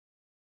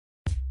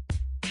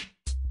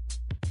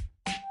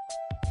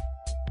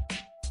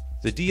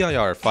The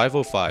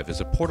DIR-505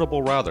 is a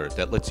portable router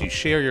that lets you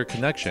share your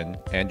connection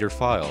and your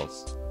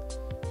files.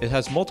 It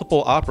has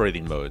multiple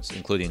operating modes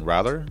including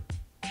router,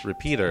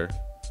 repeater,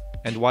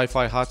 and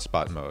Wi-Fi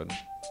hotspot mode.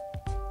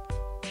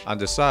 On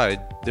the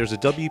side, there's a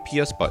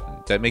WPS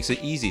button that makes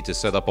it easy to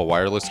set up a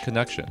wireless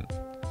connection.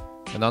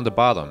 And on the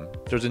bottom,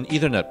 there's an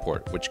Ethernet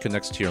port which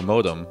connects to your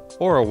modem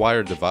or a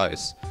wired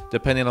device,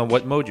 depending on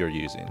what mode you're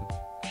using.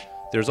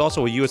 There's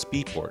also a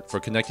USB port for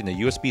connecting a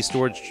USB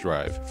storage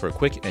drive for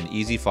quick and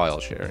easy file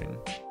sharing.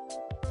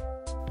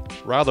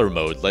 Router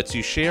mode lets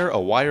you share a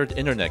wired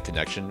internet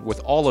connection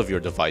with all of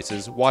your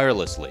devices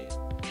wirelessly.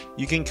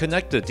 You can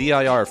connect the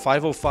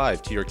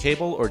DIR-505 to your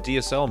cable or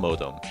DSL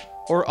modem,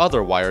 or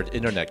other wired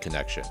internet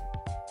connection.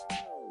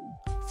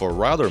 For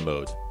router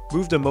mode,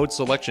 move the mode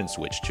selection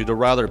switch to the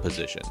router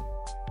position.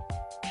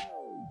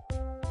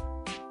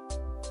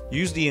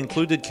 Use the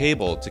included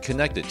cable to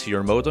connect it to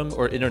your modem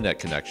or internet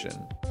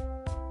connection.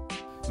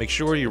 Make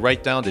sure you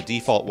write down the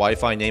default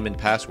Wi-Fi name and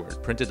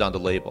password printed on the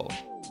label.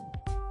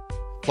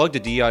 Plug the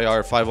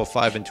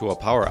DIR-505 into a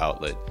power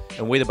outlet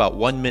and wait about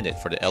 1 minute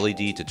for the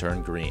LED to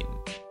turn green.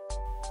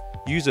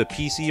 Use a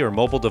PC or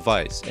mobile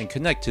device and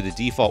connect to the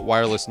default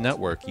wireless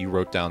network you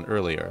wrote down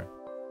earlier.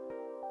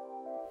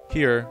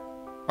 Here,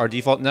 our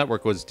default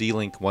network was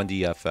D-Link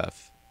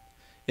 1DFF.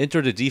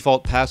 Enter the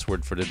default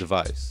password for the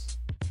device.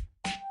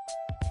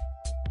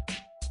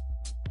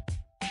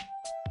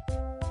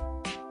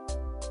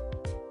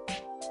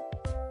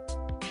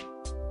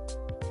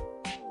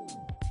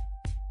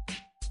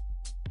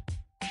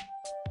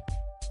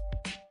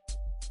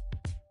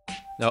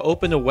 Now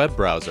open a web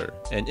browser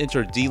and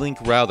enter D-Link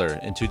router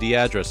into the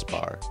address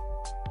bar.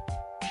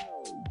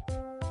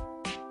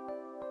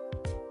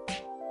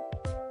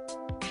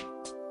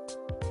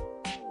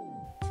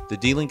 The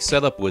D-Link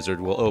setup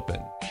wizard will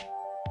open.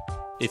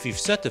 If you've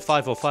set the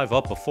 505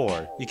 up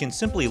before, you can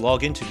simply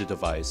log into the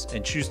device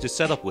and choose the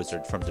setup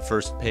wizard from the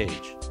first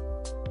page.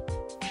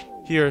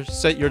 Here,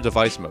 set your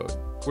device mode.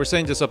 We're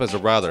setting this up as a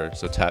router,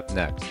 so tap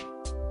Next.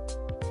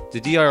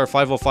 The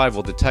DIR-505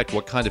 will detect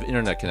what kind of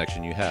internet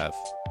connection you have.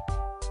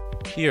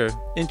 Here,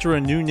 enter a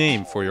new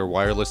name for your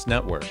wireless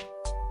network.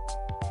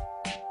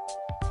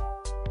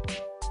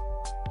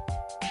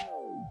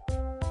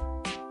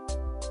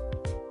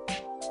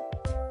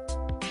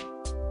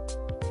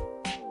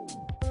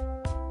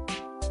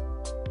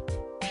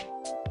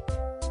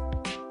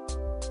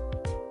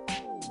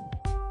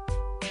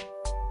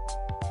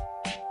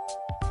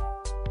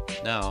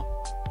 Now,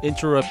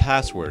 enter a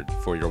password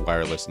for your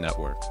wireless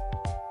network.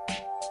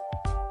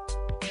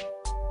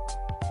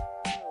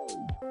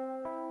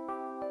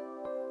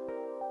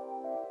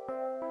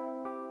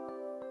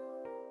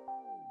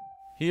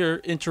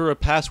 Here, enter a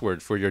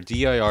password for your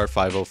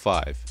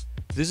DIR-505.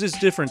 This is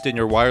different than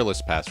your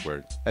wireless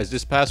password, as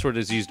this password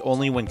is used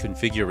only when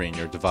configuring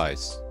your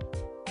device.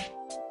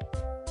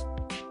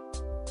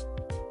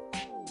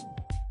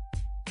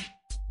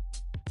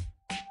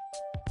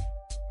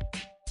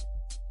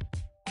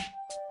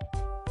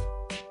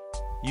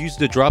 Use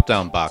the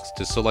drop-down box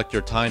to select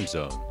your time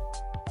zone.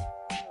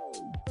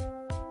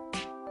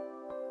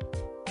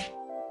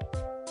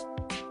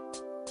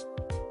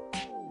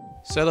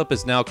 Setup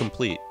is now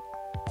complete.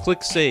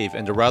 Click Save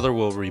and the router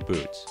will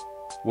reboot.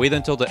 Wait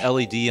until the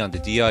LED on the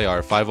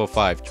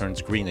DIR-505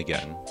 turns green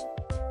again.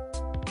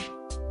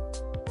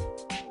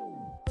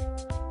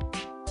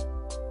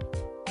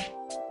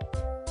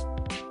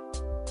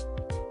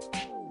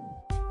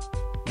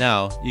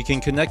 Now, you can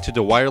connect to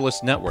the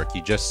wireless network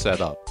you just set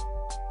up.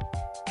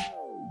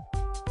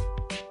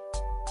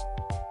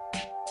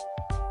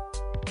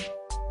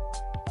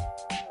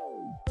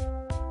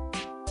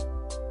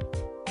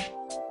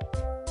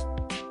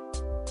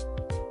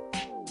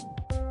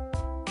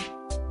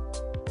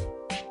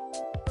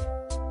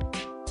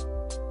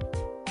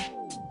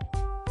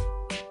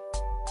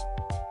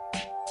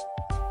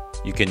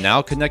 You can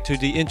now connect to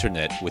the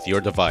internet with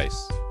your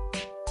device.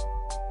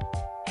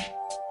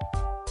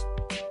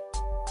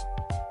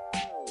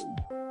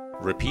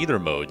 Repeater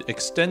mode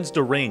extends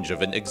the range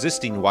of an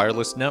existing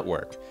wireless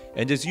network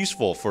and is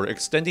useful for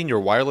extending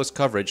your wireless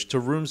coverage to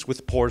rooms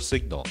with poor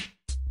signal.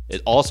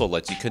 It also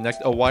lets you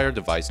connect a wire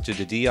device to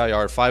the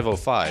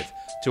DIR-505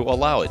 to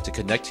allow it to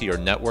connect to your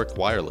network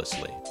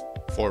wirelessly.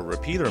 For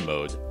repeater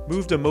mode,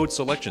 move the mode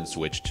selection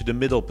switch to the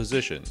middle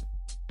position.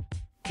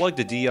 Plug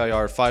the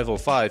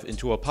DIR-505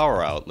 into a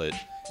power outlet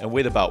and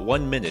wait about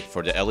 1 minute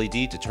for the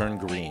LED to turn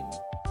green.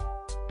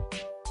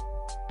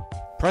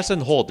 Press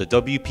and hold the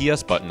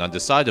WPS button on the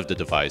side of the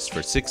device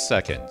for 6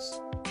 seconds.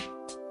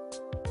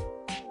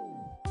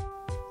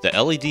 The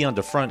LED on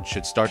the front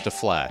should start to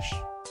flash.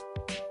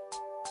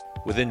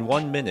 Within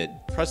 1 minute,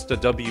 press the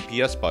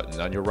WPS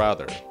button on your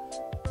router.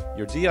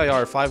 Your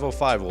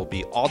DIR-505 will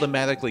be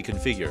automatically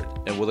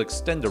configured and will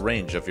extend the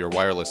range of your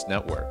wireless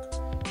network.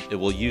 It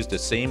will use the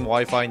same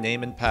Wi-Fi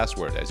name and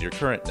password as your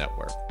current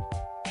network.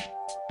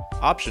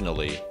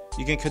 Optionally,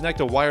 you can connect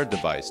a wired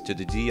device to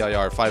the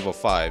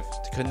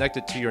DIR-505 to connect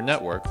it to your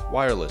network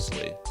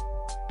wirelessly.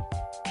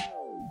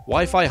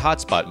 Wi-Fi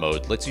hotspot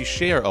mode lets you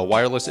share a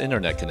wireless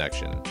internet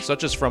connection,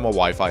 such as from a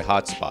Wi-Fi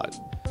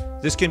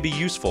hotspot. This can be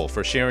useful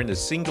for sharing a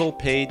single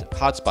paid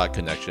hotspot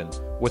connection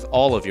with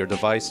all of your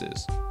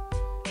devices.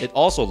 It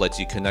also lets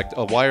you connect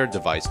a wired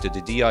device to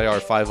the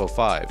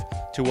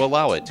DIR-505 to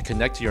allow it to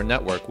connect to your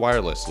network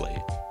wirelessly.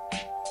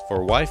 For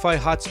Wi-Fi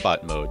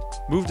hotspot mode,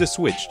 move the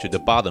switch to the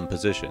bottom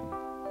position.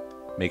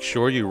 Make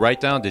sure you write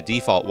down the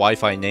default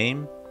Wi-Fi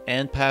name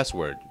and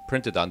password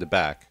printed on the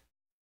back.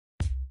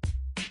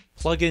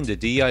 Plug in the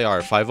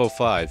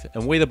DIR-505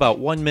 and wait about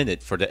 1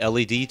 minute for the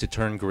LED to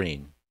turn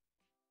green.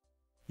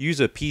 Use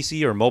a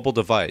PC or mobile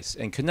device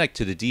and connect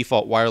to the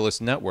default wireless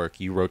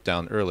network you wrote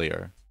down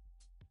earlier.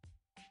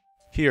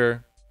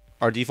 Here,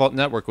 our default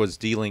network was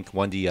D-Link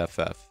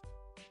 1DFF.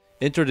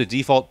 Enter the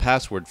default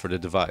password for the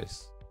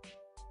device.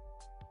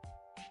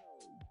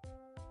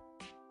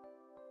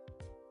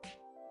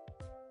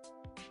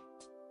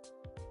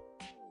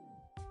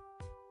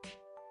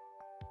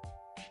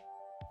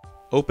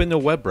 Open the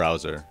web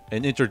browser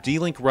and enter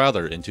D-Link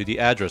router into the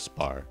address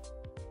bar.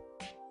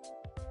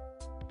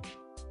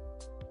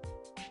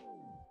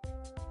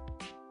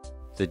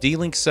 The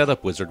D-Link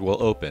setup wizard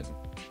will open.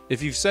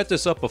 If you've set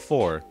this up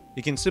before,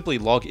 you can simply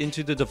log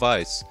into the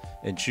device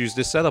and choose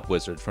the setup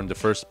wizard from the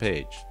first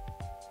page.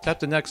 Tap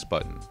the next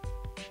button.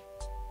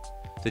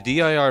 The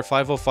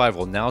DIR-505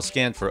 will now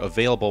scan for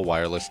available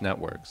wireless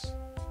networks.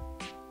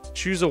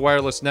 Choose a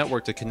wireless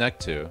network to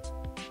connect to,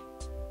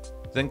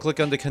 then click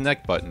on the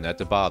Connect button at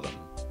the bottom.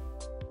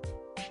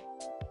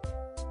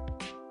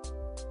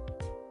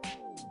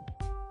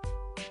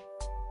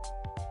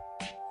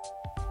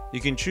 You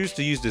can choose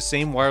to use the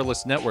same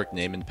wireless network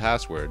name and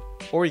password,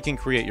 or you can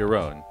create your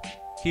own.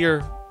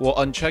 Here, we'll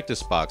uncheck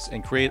this box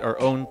and create our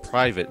own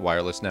private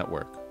wireless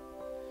network.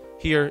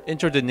 Here,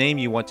 enter the name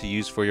you want to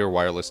use for your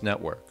wireless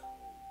network.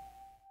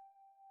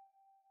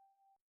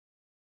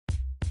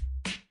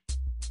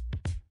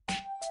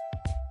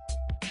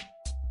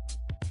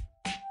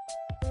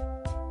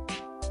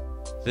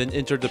 Then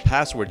enter the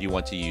password you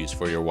want to use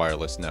for your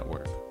wireless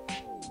network.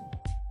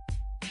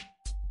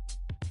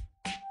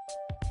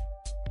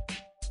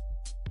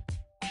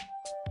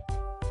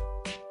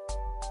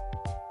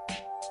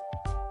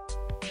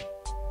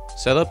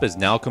 Setup is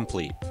now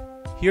complete.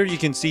 Here you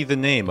can see the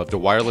name of the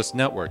wireless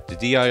network the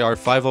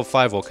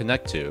DIR-505 will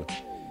connect to,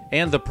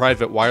 and the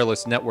private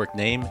wireless network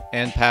name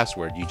and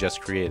password you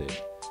just created.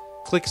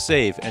 Click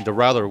Save and the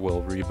router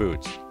will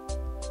reboot.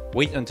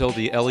 Wait until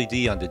the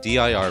LED on the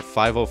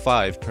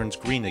DIR-505 turns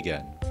green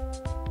again.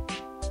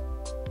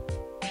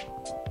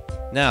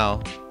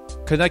 Now,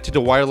 connect to the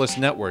wireless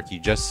network you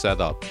just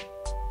set up.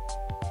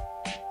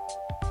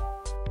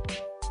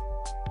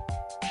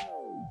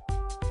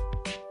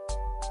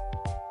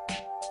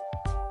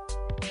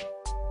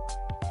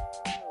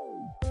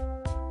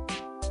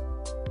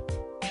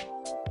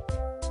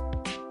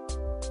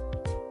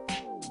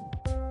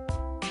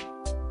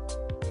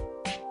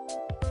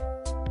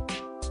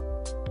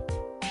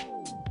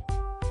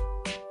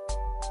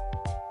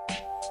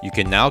 You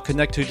can now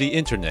connect to the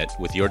internet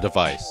with your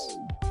device.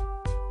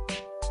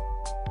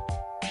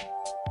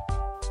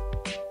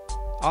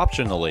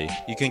 Optionally,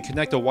 you can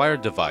connect a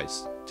wired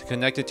device to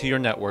connect it to your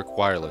network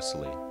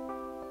wirelessly.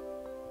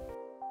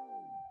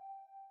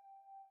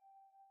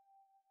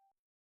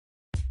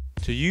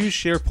 To use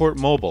SharePort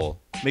Mobile,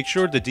 make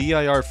sure the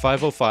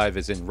DIR-505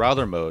 is in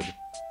router mode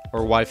or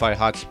Wi-Fi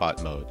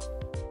hotspot mode.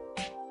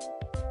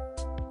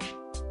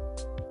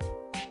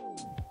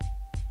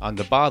 On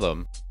the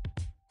bottom,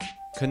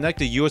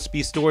 connect a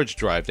USB storage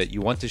drive that you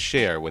want to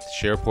share with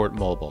SharePort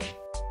Mobile.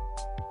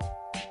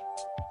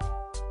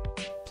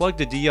 Plug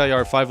the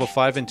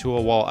DIR-505 into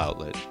a wall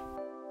outlet.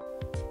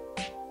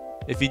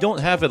 If you don't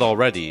have it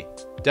already,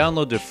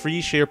 download the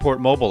free SharePort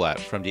Mobile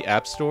app from the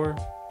App Store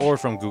or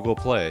from Google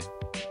Play.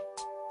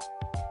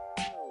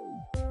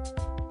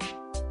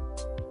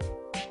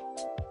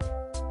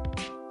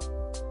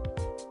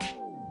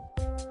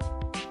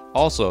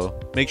 Also,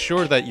 make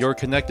sure that you're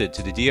connected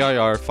to the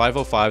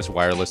DIR-505's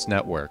wireless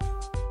network.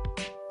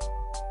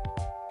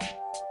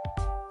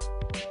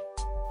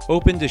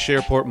 Open the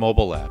SharePort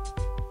Mobile app.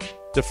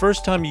 The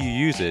first time you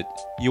use it,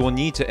 you will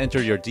need to enter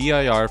your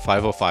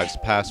DIR-505's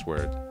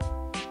password.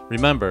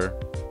 Remember,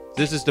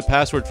 this is the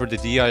password for the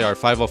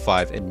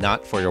DIR-505 and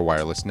not for your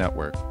wireless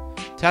network.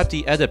 Tap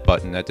the Edit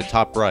button at the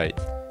top right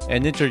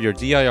and enter your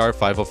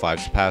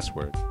DIR-505's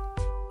password.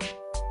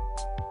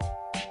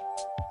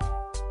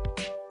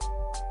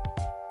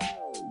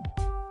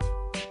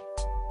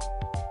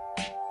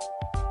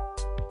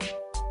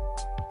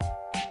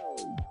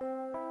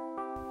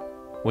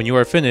 When you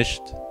are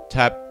finished,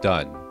 tap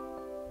Done.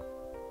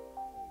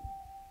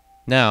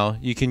 Now,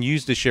 you can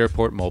use the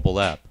SharePort Mobile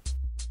app.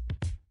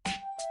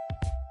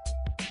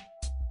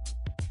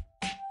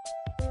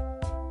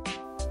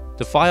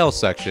 The Files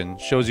section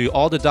shows you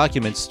all the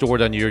documents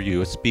stored on your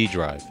USB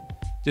drive.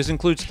 This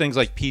includes things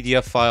like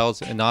PDF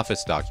files and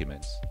Office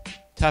documents.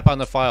 Tap on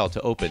the file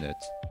to open it.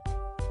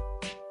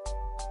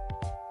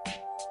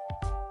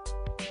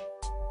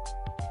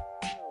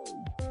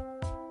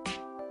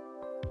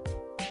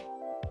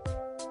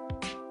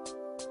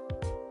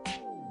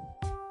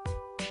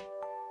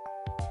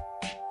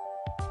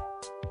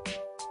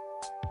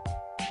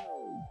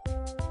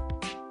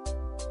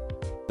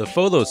 The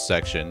Photos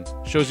section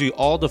shows you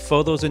all the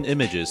photos and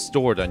images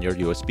stored on your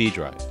USB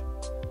drive.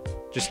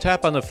 Just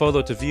tap on the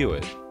photo to view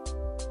it.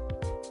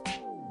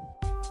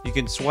 You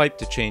can swipe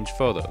to change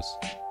photos.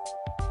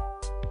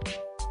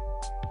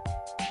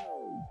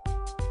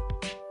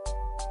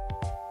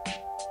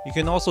 You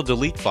can also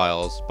delete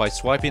files by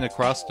swiping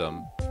across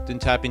them, then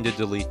tapping the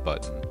delete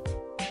button.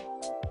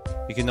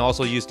 You can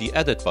also use the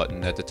edit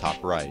button at the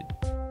top right.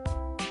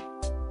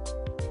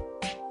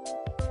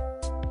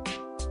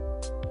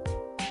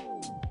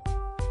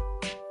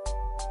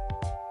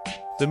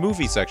 The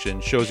Movie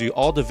section shows you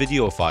all the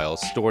video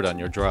files stored on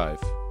your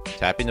drive.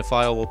 Tapping the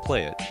file will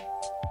play it.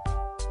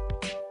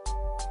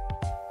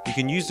 You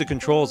can use the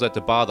controls at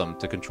the bottom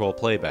to control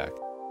playback.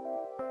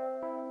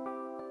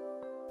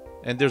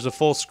 And there's a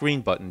full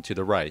screen button to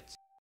the right.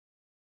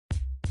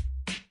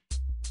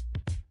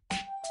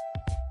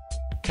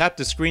 Tap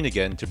the screen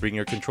again to bring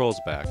your controls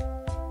back.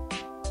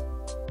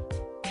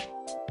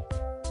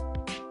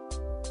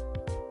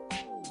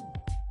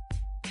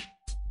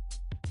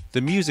 The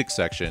Music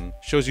section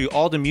shows you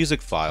all the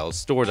music files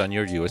stored on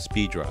your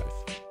USB drive.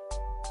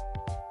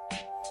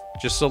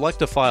 Just select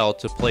a file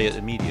to play it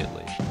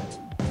immediately.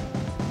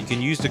 You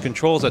can use the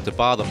controls at the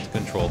bottom to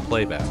control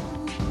playback.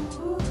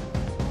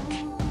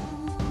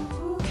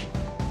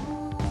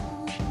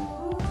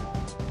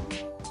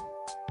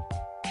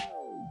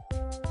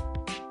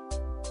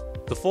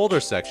 The Folder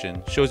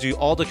section shows you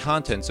all the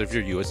contents of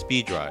your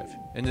USB drive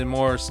in a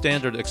more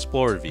standard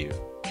Explorer view.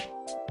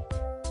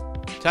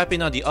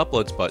 Tapping on the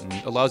Uploads button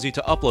allows you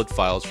to upload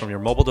files from your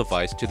mobile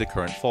device to the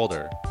current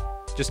folder.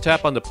 Just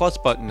tap on the plus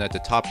button at the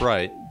top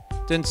right,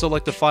 then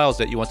select the files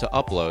that you want to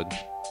upload,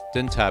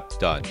 then tap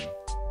Done.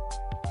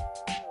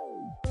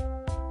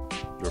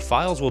 Your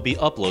files will be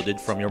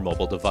uploaded from your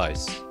mobile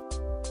device.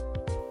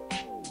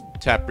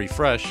 Tap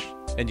Refresh,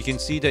 and you can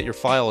see that your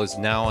file is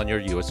now on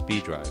your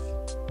USB drive.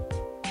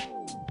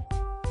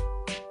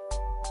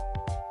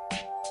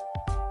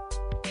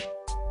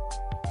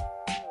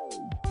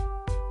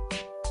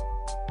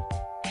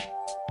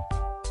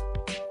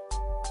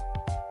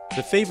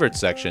 The Favorites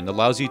section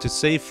allows you to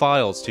save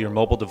files to your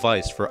mobile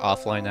device for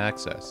offline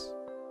access.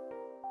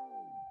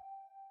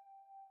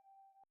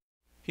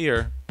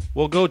 Here,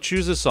 we'll go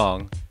choose a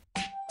song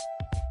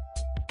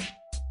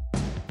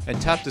and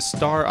tap the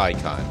star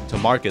icon to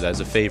mark it as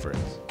a favorite.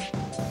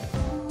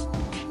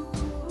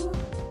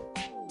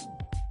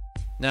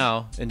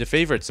 Now, in the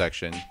Favorites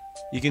section,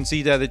 you can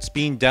see that it's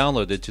being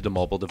downloaded to the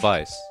mobile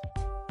device.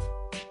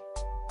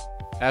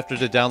 After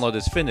the download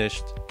is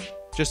finished,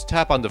 just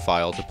tap on the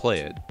file to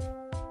play it.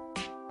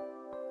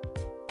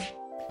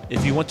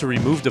 If you want to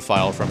remove the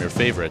file from your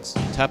favorites,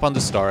 tap on the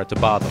star at the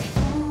bottom.